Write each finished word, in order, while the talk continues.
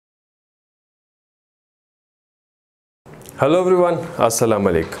Hello everyone, Assalamu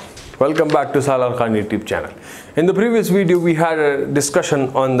alaikum. Welcome back to Salaar YouTube channel. In the previous video we had a discussion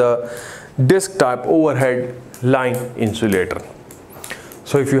on the disc type overhead line insulator.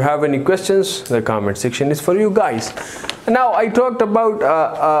 So if you have any questions, the comment section is for you guys. Now I talked about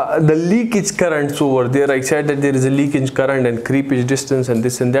the leakage currents over there. I said that there is a leakage current and creepage distance and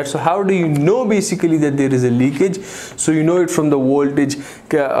this and that. So how do you know basically that there is a leakage? So you know it from the voltage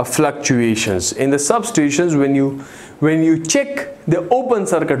fluctuations. In the substations, when you check the open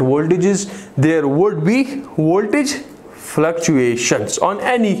circuit voltages, there would be voltage fluctuations on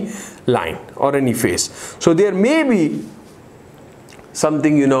any line or any phase. So there may be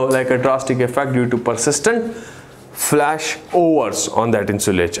something like a drastic effect due to persistent flash overs on that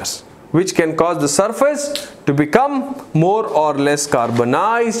insulators, which can cause the surface to become more or less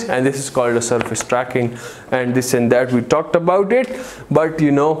carbonized, and this is called a surface tracking and this and that. We talked about it, but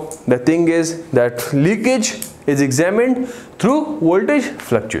the thing is that leakage is examined through voltage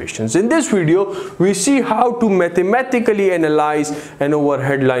fluctuations. In this video we see how to mathematically analyze an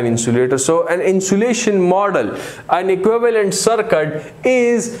overhead line insulator. So an insulation model, an equivalent circuit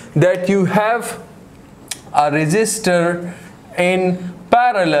is that you have a resistor in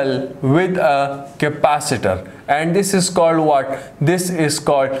parallel with a capacitor, and this is called what? This is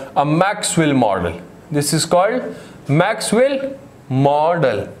called a Maxwell model. This is called Maxwell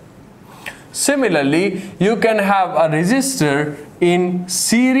model. Similarly, you can have a resistor in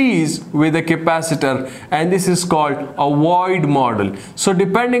series with a capacitor, and this is called a void model. So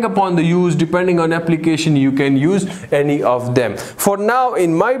depending upon the use, depending on application, you can use any of them. For now,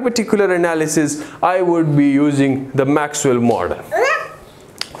 in my particular analysis, I would be using the Maxwell model.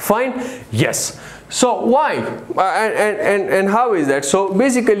 Fine? Yes. So why and how is that? So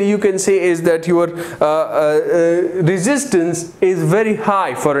basically you can say is that your resistance is very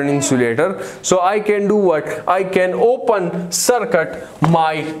high for an insulator. So I can do what? I can open circuit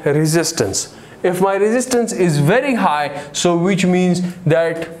my resistance. If my resistance is very high, so which means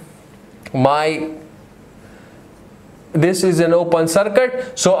that this is an open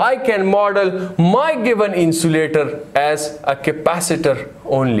circuit, so I can model my given insulator as a capacitor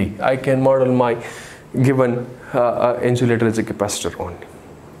only. I can model my given insulator as a capacitor only.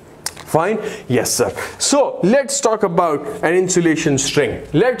 Fine? Yes sir. So let's talk about an insulation string.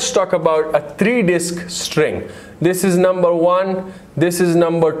 Let's talk about a 3-disc string. This is number 1, this is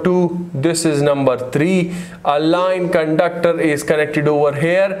number 2, this is number 3. A line conductor is connected over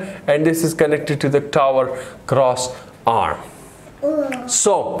here, and this is connected to the tower cross arm.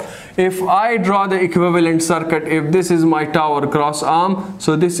 So if I draw the equivalent circuit, if this is my tower cross arm,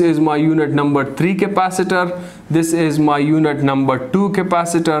 so this is my unit number 3 capacitor, this is my unit number 2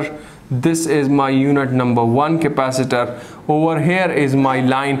 capacitor, this is my unit number 1 capacitor, over here is my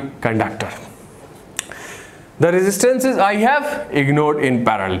line conductor. The resistances I have ignored in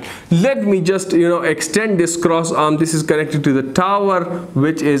parallel. Let me just extend this cross arm. This is connected to the tower,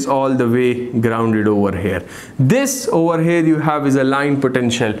 which is all the way grounded over here. This over here you have is a line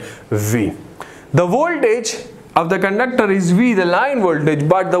potential V. The voltage of the conductor is V, the line voltage,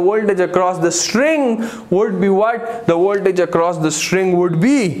 but the voltage across the string would be what? The voltage across the string would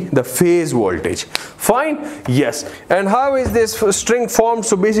be the phase voltage. Fine? Yes. And how is this string formed?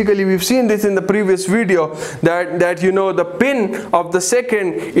 So basically we've seen this in the previous video, that the pin of the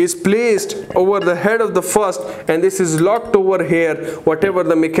second is placed over the head of the first, and this is locked over here, whatever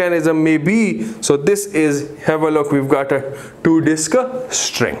the mechanism may be. So this is, have a look, we've got a 2-disc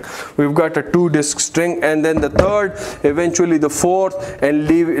string. We've got a 2-disc string, and then the third, eventually the fourth, and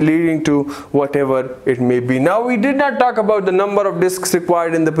leading to whatever it may be. Now we did not talk about the number of discs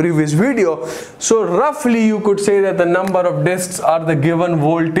required in the previous video. So roughly you could say that the number of discs are the given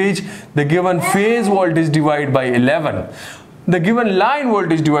voltage, the given phase voltage divided by 11, the given line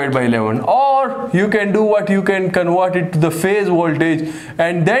voltage divided by 11, or you can do what? You can convert it to the phase voltage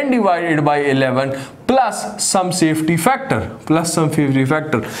and then divide it by 11 plus some safety factor,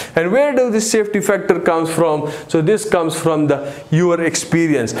 And where does this safety factor comes from? So this comes from your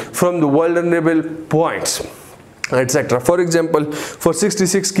experience, from the vulnerable points, etc. For example, for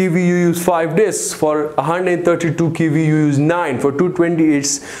 66 kV you use 5 discs, for 132 kV you use 9, for 220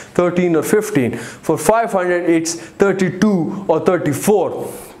 it's 13 or 15, for 500 it's 32 or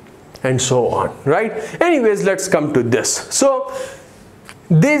 34, and so on, right? Anyways, let's come to this. So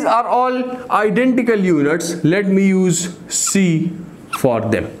these are all identical units. Let me use C for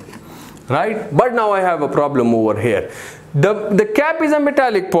them, right? But now I have a problem over here. The cap is a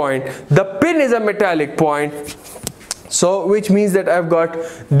metallic point, the pin is a metallic point. So which means that I've got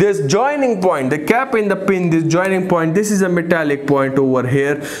this joining point, the cap in the pin, this joining point, this is a metallic point over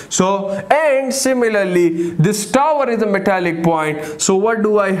here. So, and similarly this tower is a metallic point. So what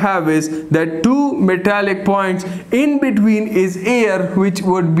do I have is that two metallic points, in between is air which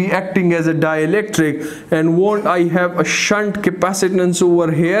would be acting as a dielectric, and won't I have a shunt capacitance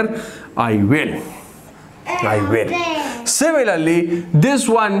over here? I will. Similarly, this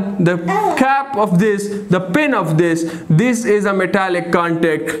one, the cap of this, the pin of this is a metallic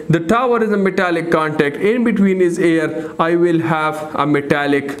contact, the tower is a metallic contact, in between is air. I will have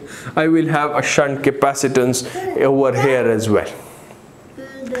a shunt capacitance over here as well.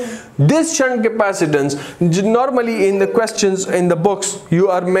 This shunt capacitance, normally in the questions in the books you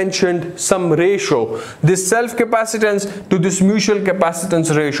are mentioned some ratio, this self capacitance to this mutual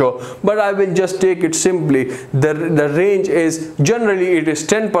capacitance ratio, but I will just take it simply. The range is generally it is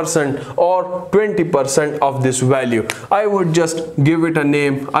 10% or 20% of this value. I would just give it a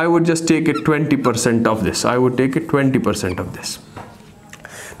name. I would just take it 20% of this. I would take it 20% of this.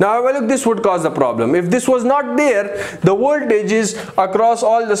 Now look, this would cause a problem. If this was not there, the voltages across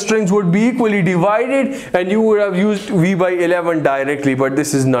all the strings would be equally divided and you would have used V by 11 directly, but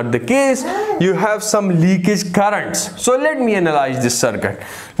this is not the case. You have some leakage currents. So let me analyze this circuit.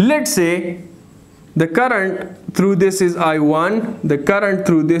 Let's say the current through this is I1, the current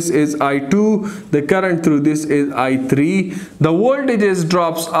through this is I2, the current through this is I3. The voltages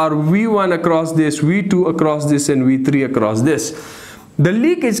drops are V1 across this, V2 across this, and V3 across this. The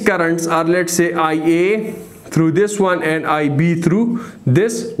leakage currents are, let's say, IA through this one and IB through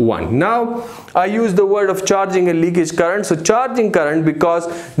this one. Now I use the word of charging and leakage current. So charging current, because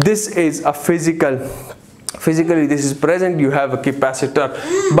this is a physically this is present, you have a capacitor.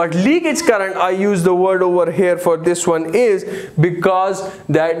 But leakage current, I use the word over here for this one is because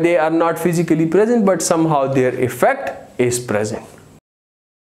that they are not physically present, but somehow their effect is present.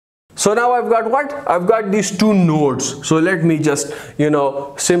 So now I've got what? I've got these two nodes. So let me just,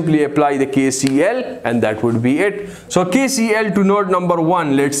 simply apply the KCL, and that would be it. So KCL to node number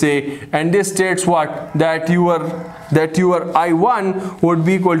 1, let's say, and this states what? That your I1 would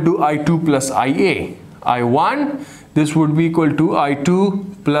be equal to I2 plus IA. I1, this would be equal to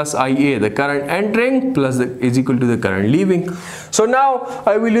I2 plus IA, the current entering plus is equal to the current leaving. So now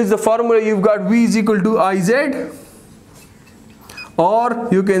I will use the formula. You've got V is equal to IZ, or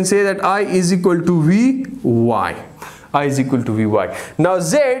you can say that I is equal to Vy. I is equal to Vy. Now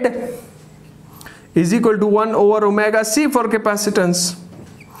Z is equal to 1 over omega C for capacitance.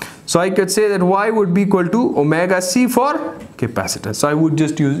 So I could say that Y would be equal to omega C for capacitance. So I would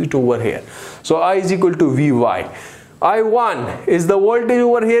just use it over here. So I is equal to Vy. I1 is the voltage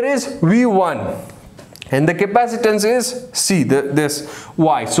over here is V1. And the capacitance is C, this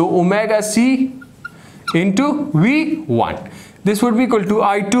Y. So omega C into V1. This would be equal to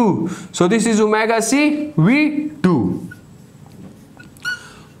I2. So this is omega C V2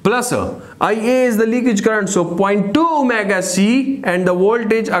 plus IA is the leakage current. So 0.2 omega C, and the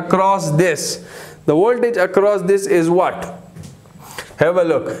voltage across this. The voltage across this is what? Have a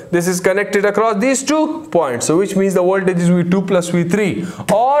look. This is connected across these 2 points. So which means the voltage is V2 plus V3.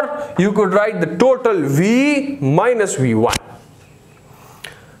 Or you could write the total V minus V1.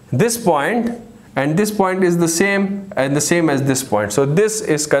 This point and this point is the same as this point. So this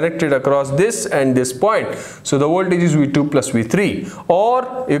is connected across this and this point. So the voltage is V2 plus V3,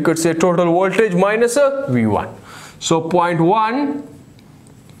 or you could say total voltage minus a V1. So 0.1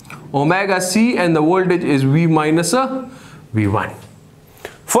 omega C, and the voltage is V minus a V1.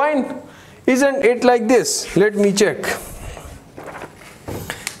 Fine. Isn't it like this? Let me check.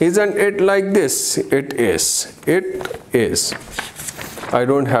 Isn't it like this? It is. It is. I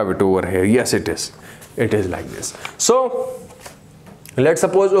don't have it over here. Yes, it is. It is like this. So let's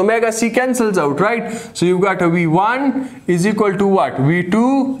suppose omega C cancels out, right? So you've got a V1 is equal to what?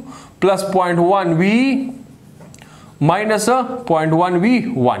 V2 plus 0.1 V minus a 0.1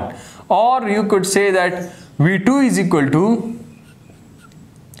 V1. Or you could say that V2 is equal to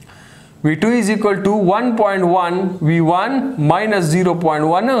 1.1 V1 minus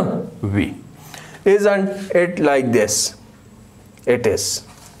 0.1 V. Isn't it like this? It is.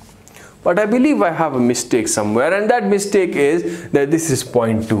 But I believe I have a mistake somewhere, and that mistake is that this is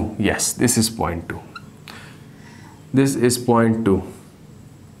 0.2. Yes, this is 0.2. This is 0.2.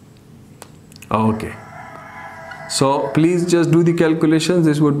 Okay. So please just do the calculations.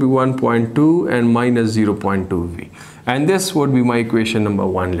 This would be 1.2 and minus 0.2 V. And this would be my equation number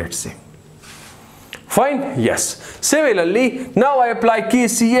 1, let's say. Fine? Yes. Similarly, now I apply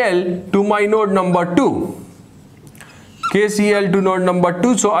KCL to my node number 2. KCL to node number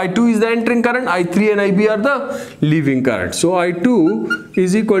 2. So I2 is the entering current, I3 and IB are the leaving current. So I2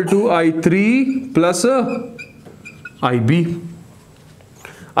 is equal to I3 plus IB.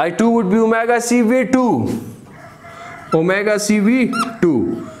 I2 would be omega CV2. Omega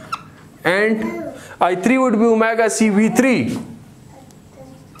CV2. And I3 would be omega CV3.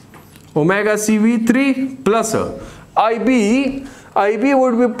 Omega CV3 plus IB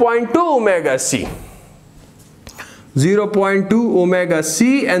would be 0.2 omega C. 0.2 omega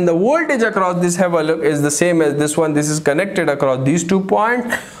C, and the voltage across this, have a look, is the same as this one. This is connected across these 2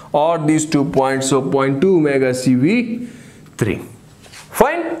 points or these 2 points. So 0.2 omega CV3.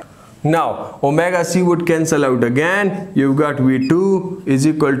 Fine. Now omega C would cancel out again. You've got V2 is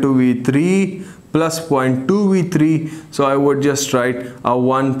equal to V3 plus 0.2 V3. So I would just write a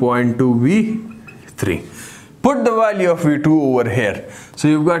 1.2 V3. Put the value of V2 over here. So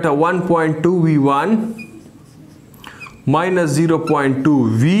you've got a 1.2 V1 minus 0.2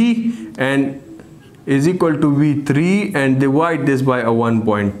 V and is equal to V3, and divide this by a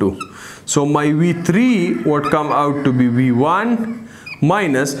 1.2. So my V3 would come out to be V1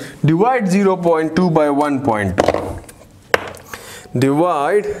 minus, divide 0.2 by 1.2.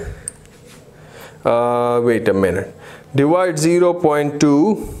 Divide, wait a minute. Divide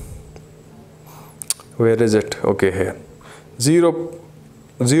 0.2. Where is it? Okay, here.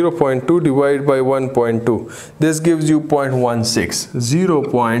 0.2 divided by 1.2. This gives you 0.16.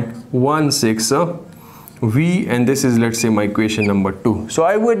 0.16 V, and this is, let's say, my equation number 2. So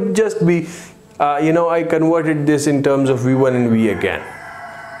I would just be, I converted this in terms of V1 and V again.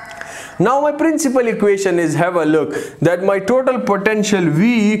 Now my principal equation is, have a look, that my total potential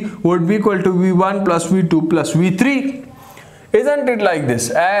V would be equal to V1 plus V2 plus V3. Isn't it like this?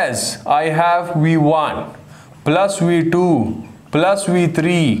 As I have V1 plus V2 plus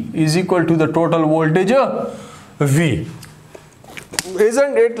V3 is equal to the total voltage V.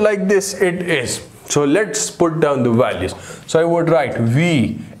 Isn't it like this? It is. So let's put down the values. So I would write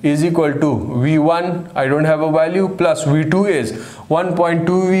V is equal to V1, I don't have a value, plus V2 is 1.2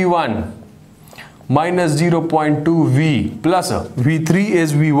 V1 minus 0.2 V plus V3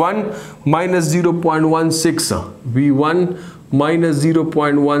 is V1 minus 0.16 V1 minus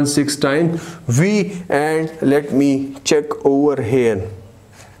 0.16 times V, and let me check over here.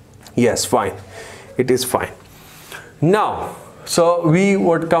 Yes, fine. It is fine. Now, so V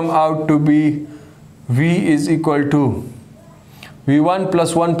would come out to be, V is equal to V1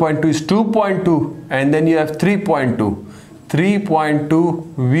 plus 1.2 is 2.2, and then you have 3.2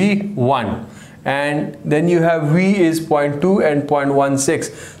 V1, and then you have V is 0.2 and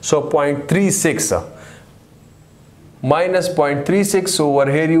 0.16, so 0.36 minus 0.36. over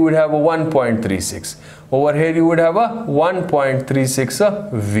here you would have a 1.36, over here you would have a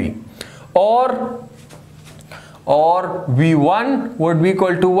 1.36 V, or V1 would be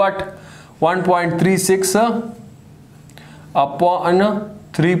equal to what? 1.36 upon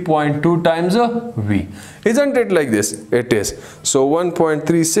 3.2 times V. Isn't it like this? It is. So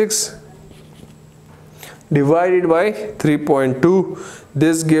 1.36 divided by 3.2,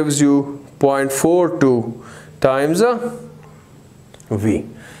 this gives you 0.42 times V.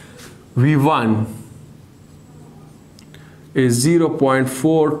 V1 is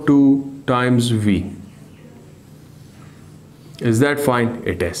 0.42 times V. Is that fine?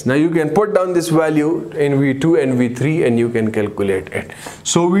 It is. Now you can put down this value in V2 and V3 and you can calculate it.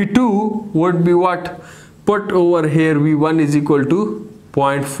 So V2 would be what? Put over here, V1 is equal to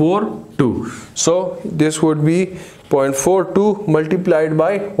 0.42. So this would be 0.42 multiplied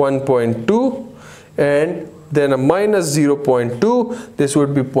by 1.2 and then a minus 0.2. This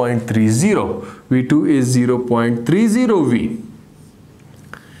would be 0.30. V2 is 0.30 V.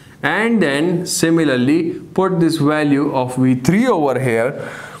 And then similarly put this value of V3 over here,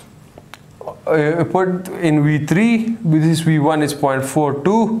 put in V3, this V1 is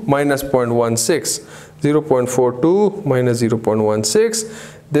 0.42 minus 0.16, 0.42 minus 0.16,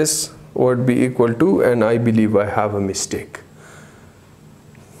 this would be equal to, and I believe I have a mistake.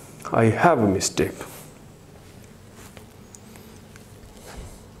 I have a mistake.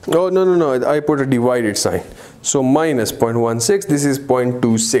 Oh, no, I put a divided sign. So minus 0.16, this is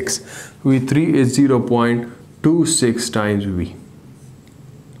 0.26. V3 is 0.26 times V.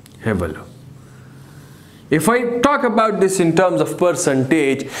 Have a look. If I talk about this in terms of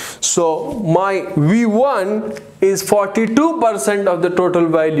percentage, so my V1 is 42% of the total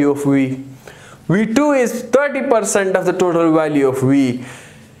value of V. V2 is 30% of the total value of V.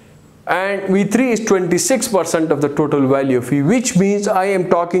 And V3 is 26% of the total value of V, which means I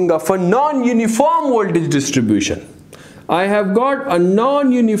am talking of a non-uniform voltage distribution. I have got a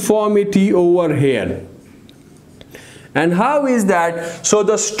non-uniformity over here. And how is that? So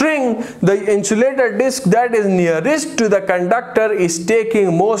the string, the insulator disc that is nearest to the conductor is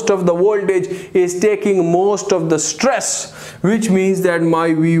taking most of the voltage, is taking most of the stress, which means that my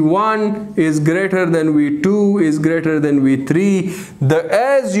V1 is greater than V2 is greater than V3.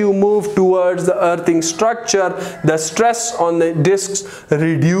 As you move towards the earthing structure, the stress on the discs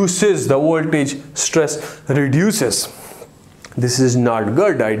reduces, the voltage stress reduces. This is not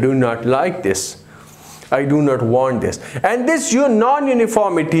good. I do not like this. I do not want this. And this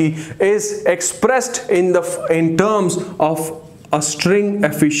non-uniformity is expressed in terms of a string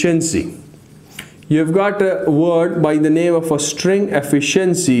efficiency. You've got a word by the name of a string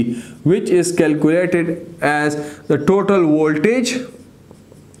efficiency, which is calculated as the total voltage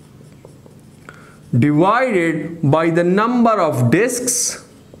divided by the number of discs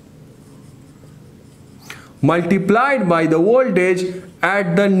multiplied by the voltage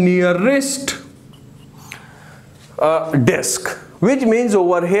at the nearest disc, which means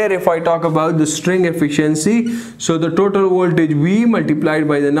over here, if I talk about the string efficiency, so the total voltage V multiplied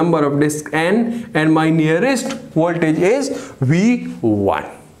by the number of discs N, and my nearest voltage is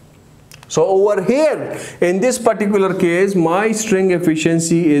V1. So over here in this particular case, my string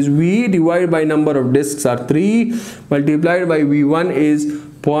efficiency is V divided by number of discs are 3 multiplied by V1 is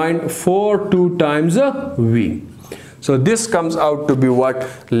 0.42 times a V. So this comes out to be what?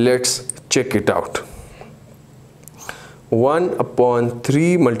 Let's check it out. 1 upon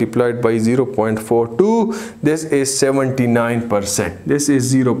 3 multiplied by 0.42, this is 79%. This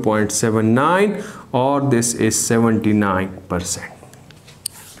is 0.79 or this is 79%.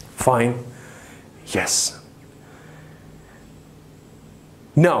 Fine. Yes.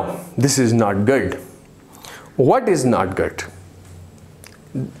 Now, this is not good. What is not good?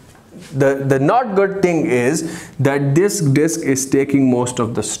 The not good thing is that this disc is taking most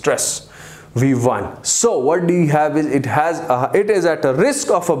of the stress, V1. So what do you have is it is at a risk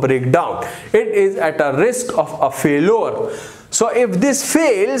of a breakdown. It is at a risk of a failure. So if this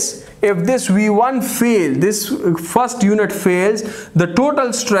fails, if this V1 fails, this first unit fails, the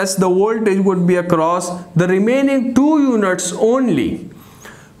total stress, the voltage would be across the remaining 2 units only,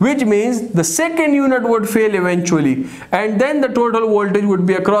 which means the second unit would fail eventually, and then the total voltage would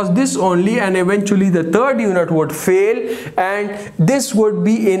be across this only, and eventually the third unit would fail, and this would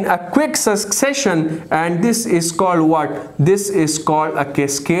be in a quick succession, and this is called what? This is called a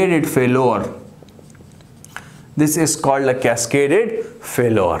cascaded failure. This is called a cascaded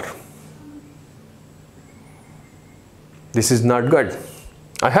failure. This is not good.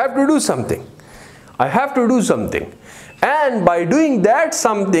 I have to do something. I have to do something. And by doing that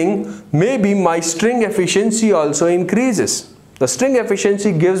something, maybe my string efficiency also increases. The string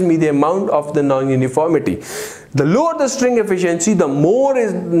efficiency gives me the amount of the non-uniformity. The lower the string efficiency, the more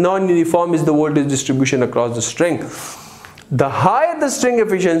non-uniform is the voltage distribution across the string. The higher the string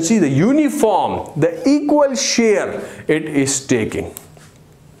efficiency, the uniform, the equal share it is taking.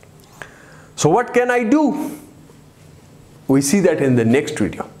 So what can I do? We see that in the next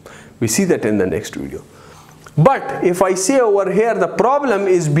video. We see that in the next video. But if I say over here the problem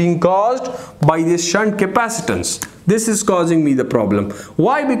is being caused by this shunt capacitance, this is causing me the problem.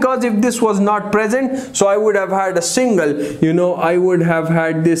 Why? Because if this was not present, so I would have had a single, I would have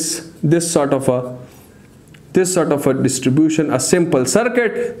had this sort of a distribution, a simple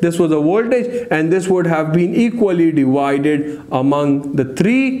circuit. This was a voltage, and this would have been equally divided among the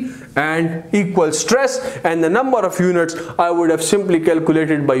 3 and equal stress, and the number of units I would have simply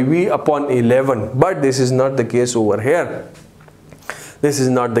calculated by V upon 11. But this is not the case over here. This is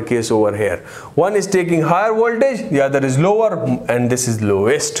not the case over here. One is taking higher voltage, the other is lower, and this is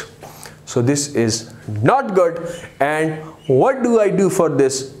lowest. So this is not good. And what do I do for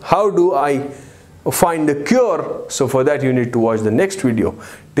this? How do I find the cure? So for that you need to watch the next video.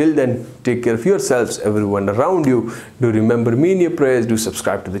 Till then, take care of yourselves, everyone around you. Do remember me in your prayers. Do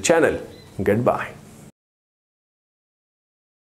subscribe to the channel. Goodbye.